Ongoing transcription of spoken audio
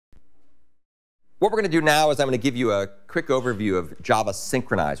What we're going to do now is I'm going to give you a quick overview of Java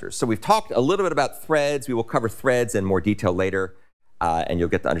synchronizers. So we've talked a little bit about threads. We will cover threads in more detail later, and you'll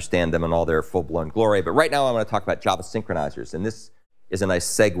get to understand them in all their full-blown glory. But right now I want to talk about Java synchronizers, and this is a nice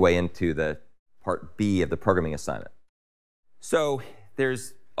segue into the part B of the programming assignment. So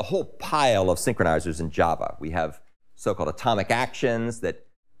there's a whole pile of synchronizers in Java. We have so-called atomic actions that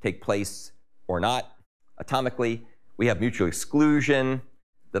take place or not atomically. We have mutual exclusion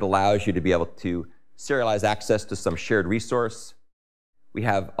that allows you to be able to serialize access to some shared resource. We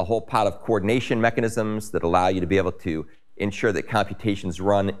have a whole pile of coordination mechanisms that allow you to be able to ensure that computations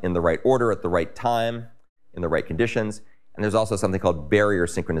run in the right order at the right time, in the right conditions. And there's also something called barrier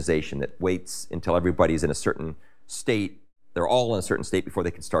synchronization that waits until everybody's in a certain state. They're all in a certain state before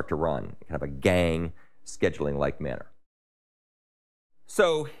they can start to run, kind of a gang scheduling-like manner.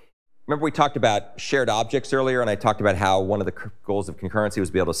 So remember we talked about shared objects earlier, and I talked about how one of the goals of concurrency was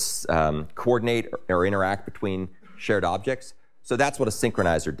to be able to coordinate or interact between shared objects. So that's what a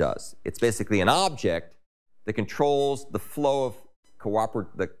synchronizer does. It's basically an object that controls the flow of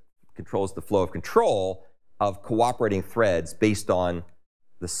control of cooperating threads based on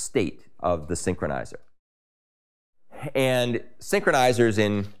the state of the synchronizer. And synchronizers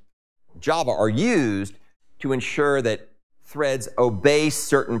in Java are used to ensure that threads obey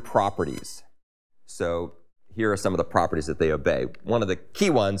certain properties. So here are some of the properties that they obey. One of the key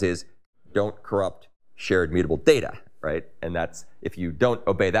ones is don't corrupt shared mutable data, right? And that's, if you don't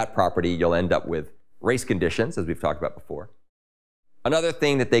obey that property, you'll end up with race conditions, as we've talked about before. Another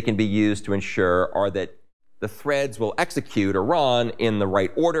thing that they can be used to ensure are that the threads will execute or run in the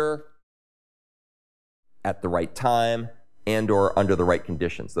right order, at the right time, and or under the right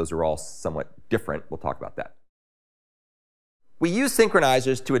conditions. Those are all somewhat different. We'll talk about that. We use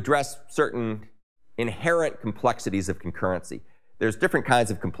synchronizers to address certain inherent complexities of concurrency. There's different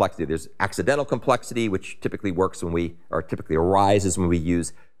kinds of complexity. There's accidental complexity, which typically arises when we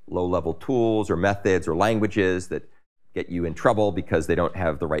use low-level tools or methods or languages that get you in trouble because they don't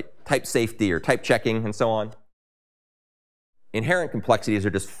have the right type safety or type checking and so on. Inherent complexities are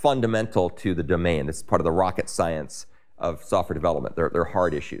just fundamental to the domain. This is part of the rocket science of software development. They're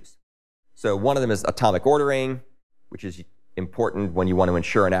hard issues. So one of them is atomic ordering, which is important when you want to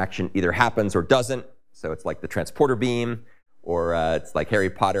ensure an action either happens or doesn't. So it's like the transporter beam, or it's like Harry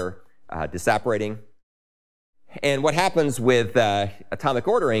Potter disapparating. And what happens with atomic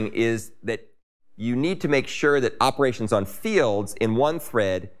ordering is that you need to make sure that operations on fields in one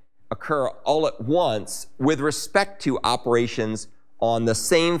thread occur all at once with respect to operations on the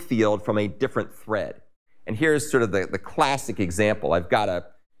same field from a different thread. And here's sort of the classic example. I've got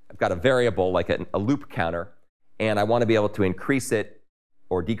a variable like a loop counter, and I want to be able to increase it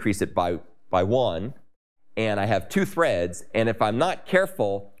or decrease it by 1. And I have 2 threads. And if I'm not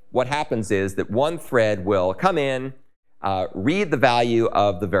careful, what happens is that one thread will come in, read the value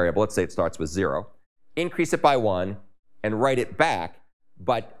of the variable. Let's say it starts with 0, increase it by 1, and write it back.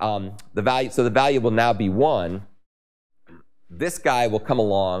 But the value will now be 1. This guy will come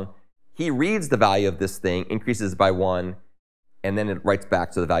along. He reads the value of this thing, increases it by 1, and then it writes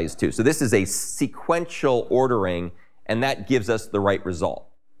back, so the value is 2. So this is a sequential ordering, and that gives us the right result,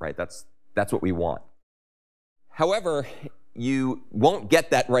 right? That's what we want. However, you won't get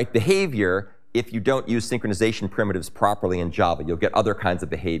that right behavior if you don't use synchronization primitives properly in Java. You'll get other kinds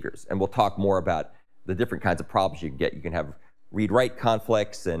of behaviors, and we'll talk more about the different kinds of problems you can get. You can have read-write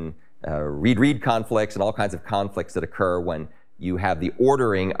conflicts and read-read conflicts and all kinds of conflicts that occur when you have the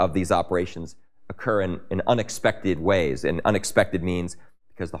ordering of these operations occur in unexpected ways. And unexpected means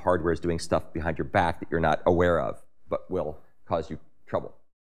because the hardware is doing stuff behind your back that you're not aware of, but will cause you trouble.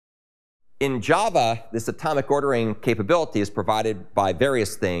 In Java, this atomic ordering capability is provided by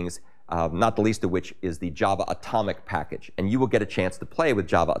various things, not the least of which is the Java Atomic package. And you will get a chance to play with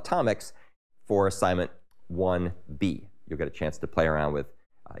Java Atomics for assignment 1B. You'll get a chance to play around with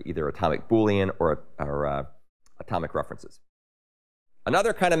either atomic Boolean or atomic references.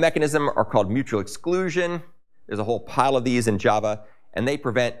 Another kind of mechanism are called mutual exclusion. There's a whole pile of these in Java, and they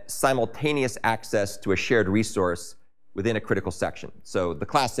prevent simultaneous access to a shared resource within a critical section. So the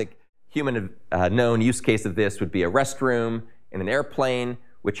classic human known use case of this would be a restroom in an airplane,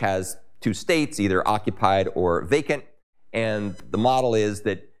 which has 2 states, either occupied or vacant. And the model is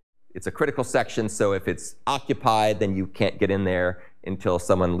that it's a critical section, so if it's occupied, then you can't get in there until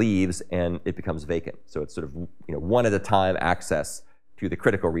someone leaves and it becomes vacant. So it's sort of one at a time access to the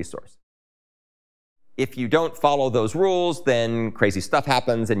critical resource. If you don't follow those rules, then crazy stuff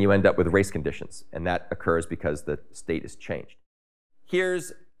happens and you end up with race conditions. And that occurs because the state is changed.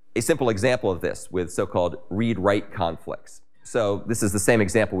 Here's a simple example of this with so-called read-write conflicts. So this is the same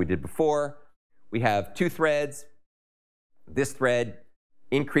example we did before. we have two threads. This thread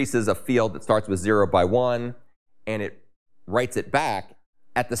increases a field that starts with 0 by 1, and it writes it back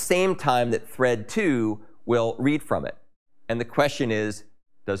at the same time that thread 2 will read from it. And the question is,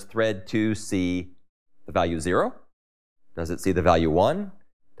 does thread 2 see the value 0? Does it see the value 1?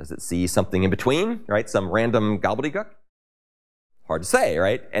 Does it see something in between, right? Some random gobbledygook? Hard to say,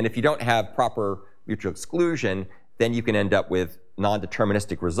 right? And if you don't have proper mutual exclusion, then you can end up with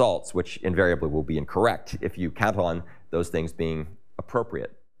non-deterministic results, which invariably will be incorrect if you count on those things being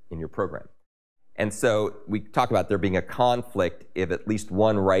appropriate in your program. And so we talk about there being a conflict if at least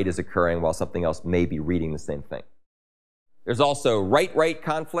one write is occurring while something else may be reading the same thing. There's also write-write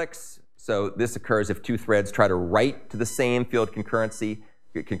conflicts. So this occurs if two threads try to write to the same field concurrently,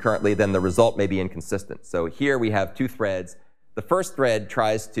 then the result may be inconsistent. So here we have two threads. The first thread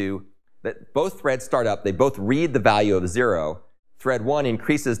tries to, both threads start up, they both read the value of 0. Thread 1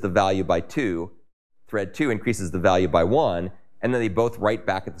 increases the value by 2. Thread 2 increases the value by 1. And then they both write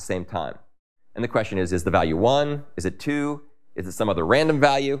back at the same time. And the question is the value 1? Is it 2? Is it some other random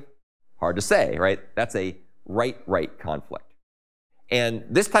value? Hard to say, right? That's a write-write conflict. And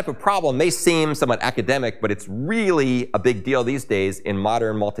this type of problem may seem somewhat academic, but it's really a big deal these days in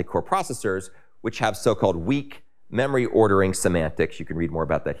modern multi-core processors, which have so-called weak memory ordering semantics. You can read more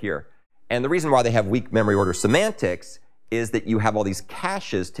about that here. And the reason why they have weak memory order semantics is that you have all these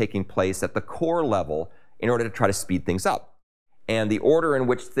caches taking place at the core level in order to try to speed things up. And the order in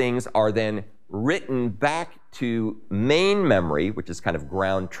which things are then written back to main memory, which is kind of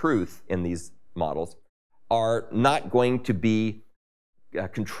ground truth in these models, are not going to be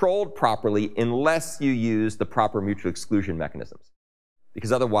controlled properly unless you use the proper mutual exclusion mechanisms.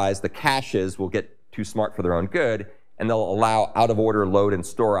 Because otherwise, the caches will get too smart for their own good, and they'll allow out-of-order load and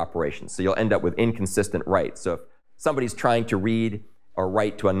store operations. So you'll end up with inconsistent writes. So if somebody's trying to read or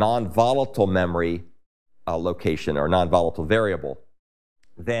write to a non-volatile memory location or non-volatile variable,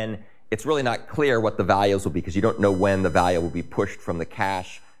 then it's really not clear what the values will be, because you don't know when the value will be pushed from the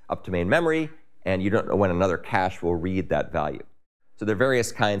cache up to main memory, and you don't know when another cache will read that value. So there are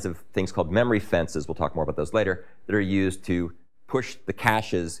various kinds of things called memory fences, we'll talk more about those later, that are used to push the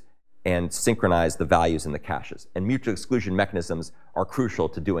caches and synchronize the values in the caches. And mutual exclusion mechanisms are crucial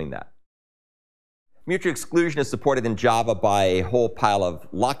to doing that. Mutual exclusion is supported in Java by a whole pile of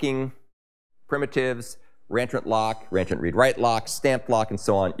locking primitives, rantrant lock, rantrant read-write lock, stamped lock, and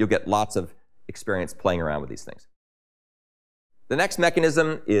so on. You'll get lots of experience playing around with these things. The next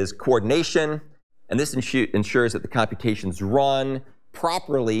mechanism is coordination. And this ensures that the computations run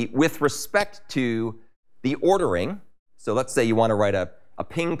properly with respect to the ordering. So let's say you want to write a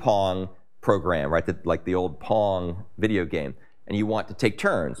ping pong program, right? Like the old Pong video game. And you want to take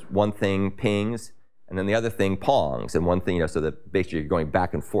turns. One thing pings, and then the other thing pongs. And one thing, so that basically you're going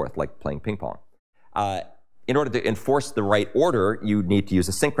back and forth like playing ping pong. In order to enforce the right order, you need to use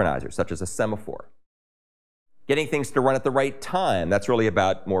a synchronizer, such as a semaphore. Getting things to run at the right time, that's really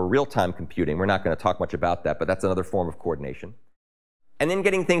about more real-time computing. We're not going to talk much about that, but that's another form of coordination. And then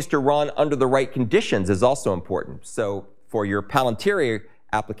getting things to run under the right conditions is also important. So for your Palantir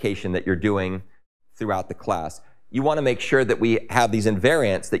application that you're doing throughout the class, you want to make sure that we have these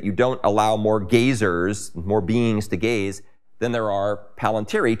invariants, that you don't allow more gazers, more beings to gaze, than there are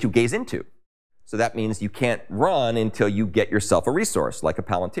Palantir to gaze into. So that means you can't run until you get yourself a resource, like a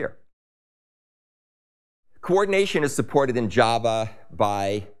Palantir. Coordination is supported in Java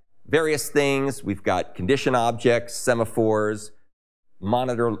by various things. We've got condition objects, semaphores,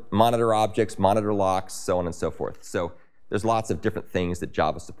 monitor objects, monitor locks, so on and so forth. So there's lots of different things that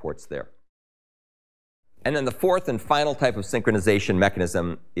Java supports there. And then the fourth and final type of synchronization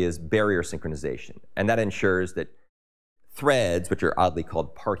mechanism is barrier synchronization. And that ensures that threads, which are oddly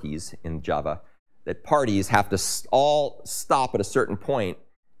called parties in Java, that parties have to all stop at a certain point,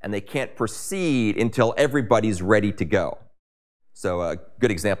 and they can't proceed until everybody's ready to go. So a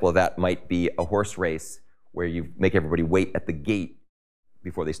good example of that might be a horse race where you make everybody wait at the gate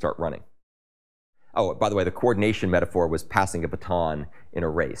before they start running. Oh, by the way, the coordination metaphor was passing a baton in a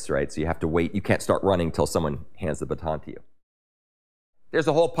race, right? So you have to wait. You can't start running until someone hands the baton to you. There's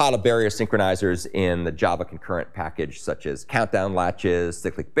a whole pile of barrier synchronizers in the Java concurrent package, such as countdown latches,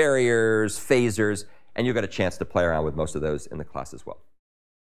 cyclic barriers, phasers, and you'll get a chance to play around with most of those in the class as well.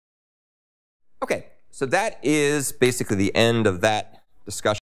 Okay, so that is basically the end of that discussion.